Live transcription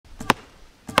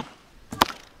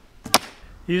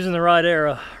Using the right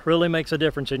arrow really makes a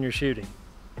difference in your shooting.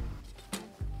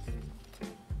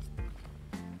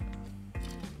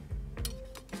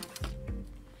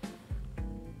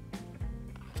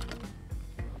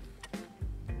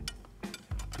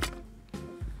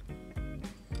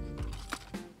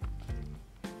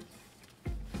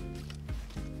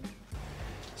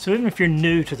 So even if you're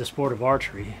new to the sport of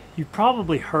archery, you've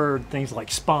probably heard things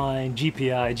like spine,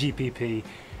 GPI, GPP,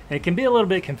 and it can be a little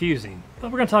bit confusing.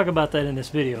 But we're going to talk about that in this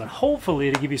video, and hopefully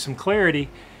it'll give you some clarity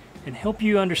and help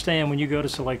you understand when you go to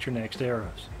select your next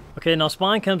arrows. Okay, now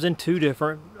spine comes in two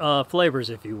different flavors,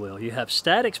 if you will. You have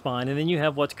static spine, and then you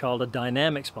have what's called a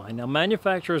dynamic spine. Now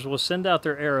manufacturers will send out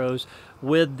their arrows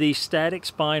with the static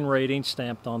spine rating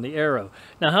stamped on the arrow.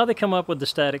 Now how they come up with the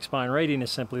static spine rating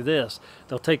is simply this.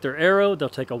 They'll take their arrow, they'll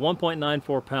take a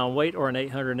 1.94 pound weight or an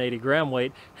 880 gram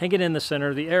weight, hang it in the center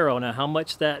of the arrow. Now how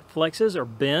much that flexes or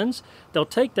bends, they'll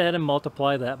take that and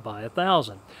multiply that by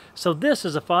 1,000. So this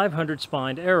is a 500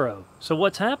 spined arrow. So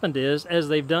what's happened is, as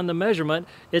they've done the measurement,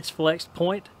 it's flexed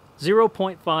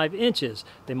 0.5 inches.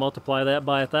 They multiply that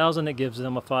by 1,000, it gives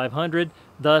them a 500,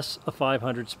 thus a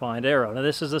 500 spined arrow. Now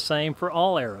this is the same for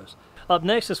all arrows. Up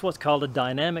next is what's called a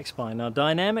dynamic spine. Now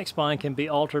dynamic spine can be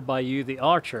altered by you, the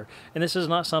archer, and this is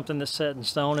not something that's set in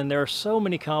stone, and there are so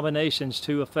many combinations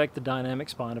to affect the dynamic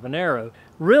spine of an arrow.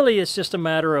 Really, it's just a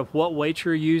matter of what weight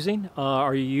you're using.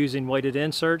 Are you using weighted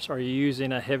inserts? Are you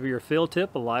using a heavier field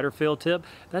tip, a lighter field tip?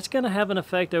 That's going to have an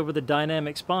effect over the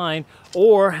dynamic spine,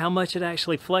 or how much it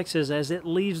actually flexes as it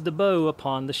leaves the bow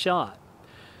upon the shot.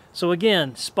 So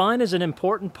again, spine is an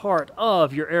important part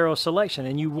of your arrow selection,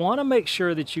 and you want to make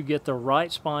sure that you get the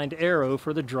right spined arrow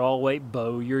for the draw weight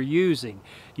bow you're using.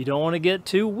 You don't want to get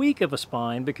too weak of a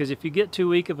spine, because if you get too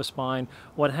weak of a spine,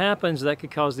 what happens, that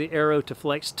could cause the arrow to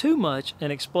flex too much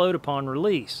and explode upon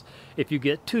release. If you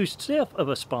get too stiff of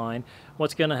a spine,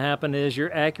 what's going to happen is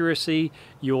your accuracy,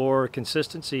 your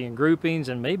consistency in groupings,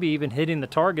 and maybe even hitting the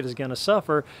target is going to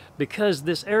suffer, because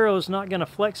this arrow is not going to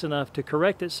flex enough to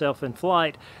correct itself in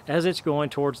flight as it's going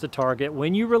towards the target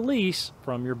when you release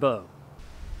from your bow.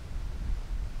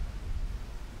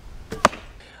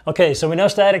 Okay, so we know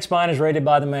static spine is rated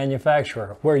by the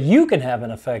manufacturer. Where you can have an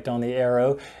effect on the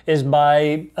arrow is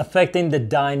by affecting the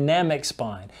dynamic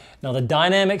spine. Now the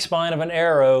dynamic spine of an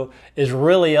arrow is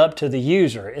really up to the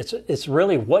user. It's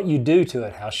really what you do to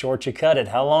it, how short you cut it,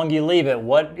 how long you leave it,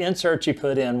 what inserts you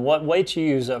put in, what weight you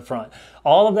use up front.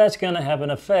 All of that's going to have an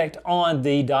effect on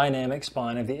the dynamic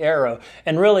spine of the arrow.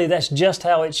 And really that's just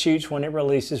how it shoots when it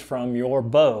releases from your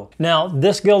bow. Now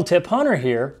this gill tip hunter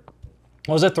here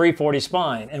was a 340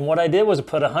 spine, and what I did was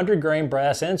put a 100 grain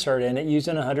brass insert in it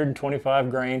using a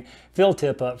 125 grain field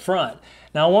tip up front.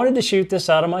 Now I wanted to shoot this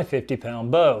out of my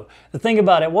 50-pound bow. The thing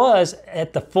about it was,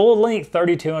 at the full length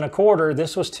 32 1/4,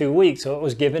 this was too weak, so it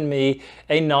was giving me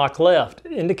a knock left,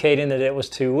 indicating that it was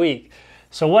too weak.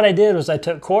 So what I did was I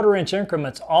took 1/4 inch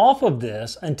increments off of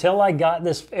this until I got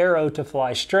this arrow to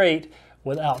fly straight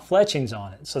without fletchings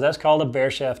on it. So that's called a bare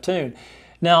shaft tune.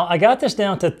 Now I got this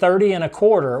down to 30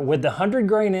 1/4 with the 100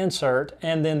 grain insert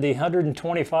and then the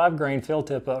 125 grain field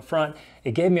tip up front.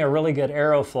 It gave me a really good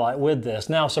arrow flight with this.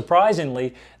 Now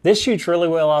surprisingly, this shoots really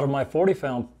well out of my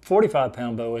 45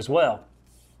 pound bow as well.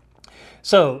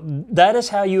 So that is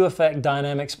how you affect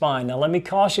dynamic spine. Now let me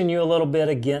caution you a little bit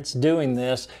against doing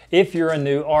this if you're a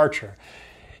new archer.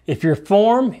 If your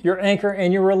form, your anchor,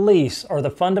 and your release, or the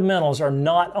fundamentals, are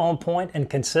not on point and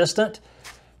consistent,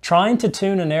 trying to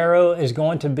tune an arrow is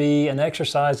going to be an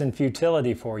exercise in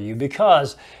futility for you,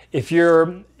 because if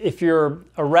your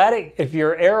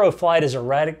arrow flight is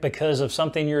erratic because of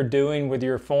something you're doing with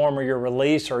your form or your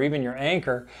release or even your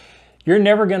anchor, you're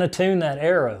never going to tune that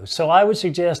arrow. So I would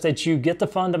suggest that you get the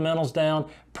fundamentals down,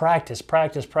 practice,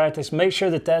 practice, practice, make sure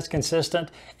that that's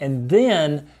consistent, and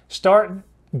then start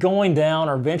going down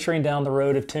or venturing down the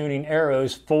road of tuning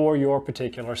arrows for your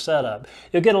particular setup.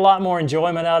 You'll get a lot more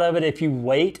enjoyment out of it if you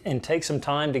wait and take some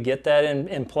time to get that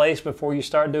in place before you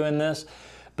start doing this.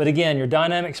 But again, your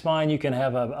dynamic spine, you can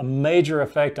have a major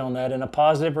effect on that in a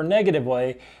positive or negative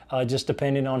way, just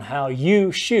depending on how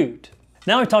you shoot.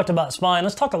 Now we've talked about spine,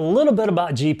 let's talk a little bit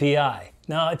about GPI.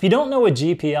 Now, if you don't know what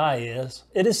GPI is,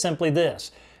 it is simply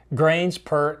this: grains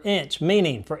per inch,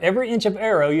 meaning for every inch of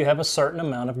arrow you have a certain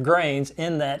amount of grains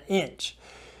in that inch.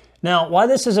 Now, why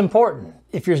this is important: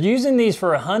 if you're using these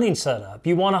for a hunting setup,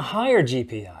 you want a higher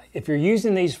GPI. If you're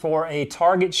using these for a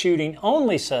target shooting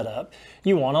only setup,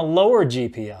 you want a lower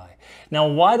GPI. Now,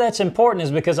 why that's important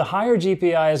is because a higher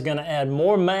GPI is going to add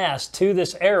more mass to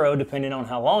this arrow depending on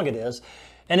how long it is,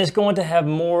 and it's going to have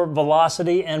more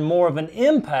velocity and more of an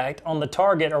impact on the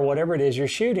target or whatever it is you're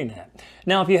shooting at.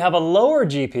 Now, if you have a lower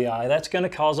GPI, that's going to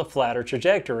cause a flatter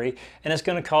trajectory, and it's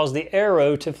going to cause the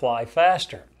arrow to fly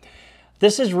faster.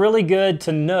 This is really good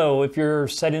to know if you're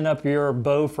setting up your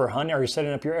bow for hunting, or you're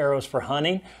setting up your arrows for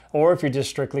hunting, or if you're just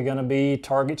strictly going to be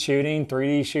target shooting,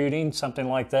 3D shooting, something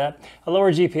like that. A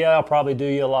lower GPI will probably do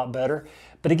you a lot better.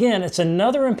 But again, it's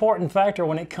another important factor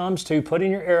when it comes to putting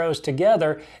your arrows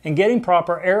together and getting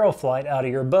proper arrow flight out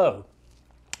of your bow.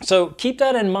 So keep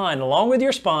that in mind. Along with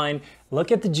your spine,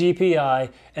 look at the GPI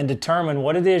and determine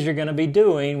what it is you're going to be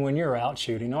doing when you're out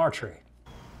shooting archery.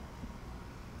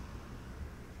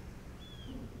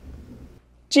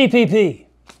 GPP.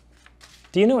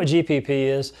 Do you know what GPP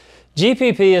is?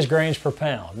 GPP is grains per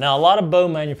pound. Now, a lot of bow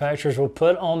manufacturers will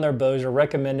put on their bows a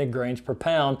recommended grains per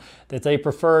pound that they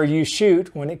prefer you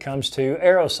shoot when it comes to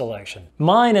arrow selection.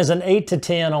 Mine is an 8 to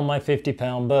 10 on my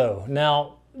 50-pound bow.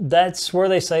 Now, that's where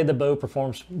they say the bow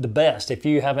performs the best if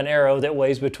you have an arrow that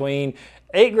weighs between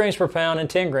 8 grains per pound and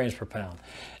 10 grains per pound.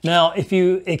 Now, if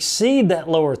you exceed that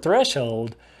lower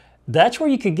threshold, that's where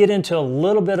you could get into a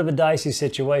little bit of a dicey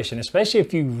situation, especially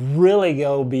if you really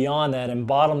go beyond that and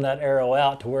bottom that arrow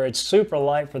out to where it's super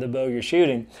light for the bow you're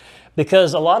shooting.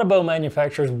 Because a lot of bow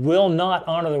manufacturers will not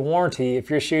honor the warranty if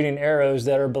you're shooting arrows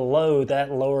that are below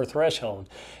that lower threshold.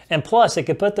 And plus, it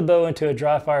could put the bow into a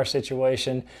dry fire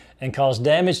situation and cause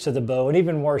damage to the bow, and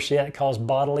even worse yet, cause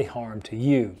bodily harm to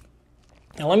you.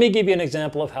 Now let me give you an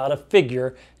example of how to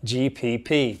figure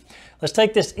GPP. Let's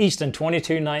take this Easton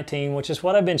 2219, which is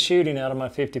what I've been shooting out of my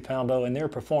 50-pound bow, and they're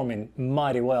performing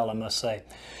mighty well, I must say.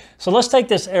 So let's take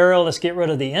this arrow, let's get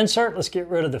rid of the insert, let's get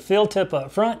rid of the field tip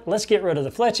up front, let's get rid of the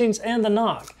fletchings and the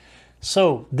nock.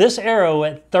 So this arrow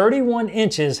at 31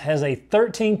 inches has a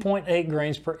 13.8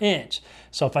 grains per inch.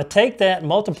 So if I take that and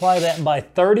multiply that by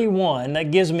 31, that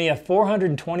gives me a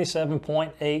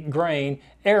 427.8 grain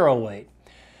arrow weight.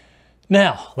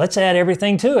 Now, let's add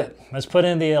everything to it. Let's put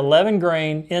in the 11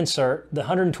 grain insert, the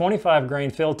 125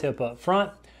 grain field tip up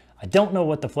front. I don't know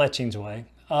what the fletchings weigh,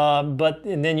 and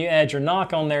then you add your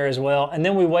nock on there as well, and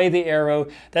then we weigh the arrow.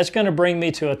 That's going to bring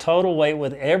me to a total weight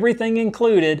with everything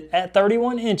included at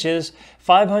 31 inches,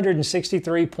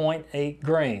 563.8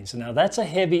 grains. Now, that's a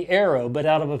heavy arrow, but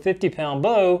out of a 50-pound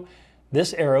bow,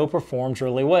 this arrow performs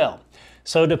really well.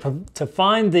 So to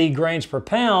find the grains per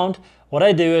pound, what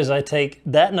I do is I take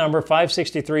that number,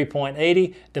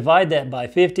 563.80, divide that by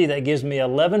 50. That gives me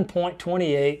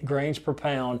 11.28 grains per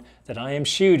pound that I am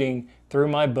shooting through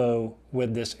my bow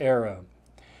with this arrow.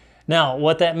 Now,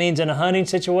 what that means in a hunting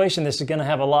situation, this is going to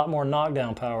have a lot more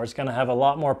knockdown power. It's going to have a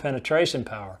lot more penetration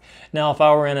power. Now, if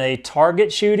I were in a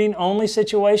target shooting only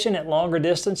situation at longer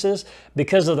distances,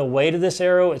 because of the weight of this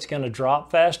arrow, it's going to drop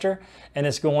faster, and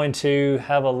it's going to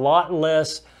have a lot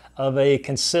less of a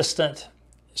consistent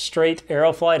straight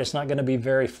arrow flight. It's not going to be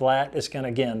very flat. It's going to,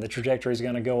 again, the trajectory is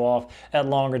going to go off at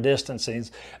longer distances.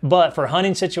 But for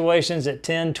hunting situations at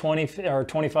 10, 20, or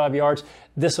 25 yards,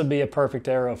 this would be a perfect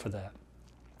arrow for that.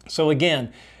 So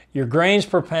again, your grains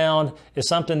per pound is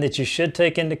something that you should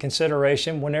take into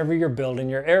consideration whenever you're building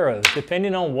your arrows,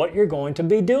 depending on what you're going to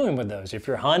be doing with those. If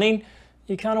you're hunting,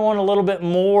 you kind of want a little bit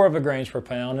more of a grains per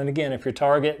pound. And again, if you're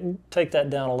target, take that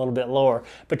down a little bit lower.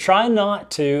 But try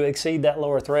not to exceed that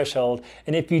lower threshold.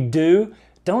 And if you do,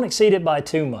 don't exceed it by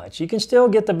too much. You can still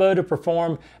get the bow to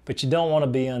perform, but you don't want to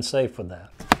be unsafe with that.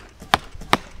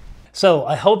 So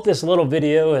I hope this little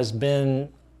video has been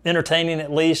entertaining,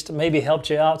 at least, maybe helped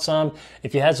you out some.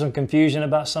 If you had some confusion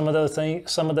about some of those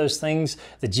things,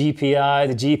 the GPI,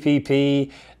 the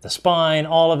GPP, the spine,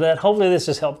 all of that, hopefully this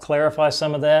has helped clarify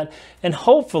some of that. And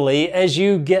hopefully, as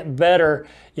you get better,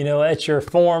 at your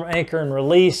form, anchor, and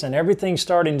release, and everything's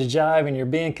starting to jive, and you're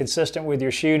being consistent with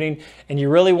your shooting, and you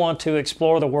really want to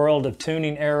explore the world of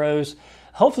tuning arrows,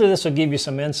 hopefully this will give you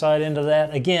some insight into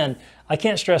that. Again, I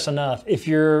can't stress enough, if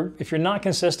you're not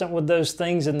consistent with those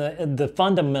things in the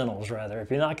fundamentals, rather,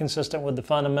 if you're not consistent with the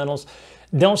fundamentals,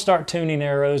 don't start tuning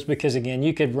arrows, because again,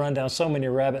 you could run down so many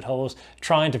rabbit holes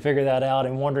trying to figure that out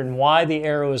and wondering why the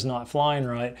arrow is not flying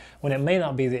right when it may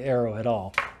not be the arrow at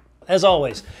all. As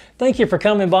always, thank you for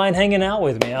coming by and hanging out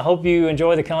with me. I hope you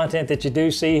enjoy the content that you do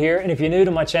see here. And if you're new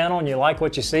to my channel and you like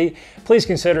what you see, please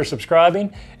consider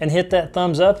subscribing and hit that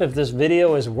thumbs up if this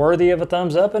video is worthy of a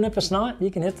thumbs up. And if it's not, you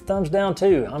can hit the thumbs down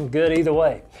too. I'm good either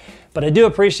way. But I do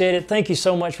appreciate it. Thank you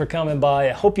so much for coming by.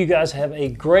 I hope you guys have a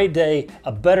great day,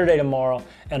 a better day tomorrow,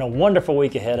 and a wonderful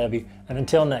week ahead of you. And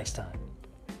until next time.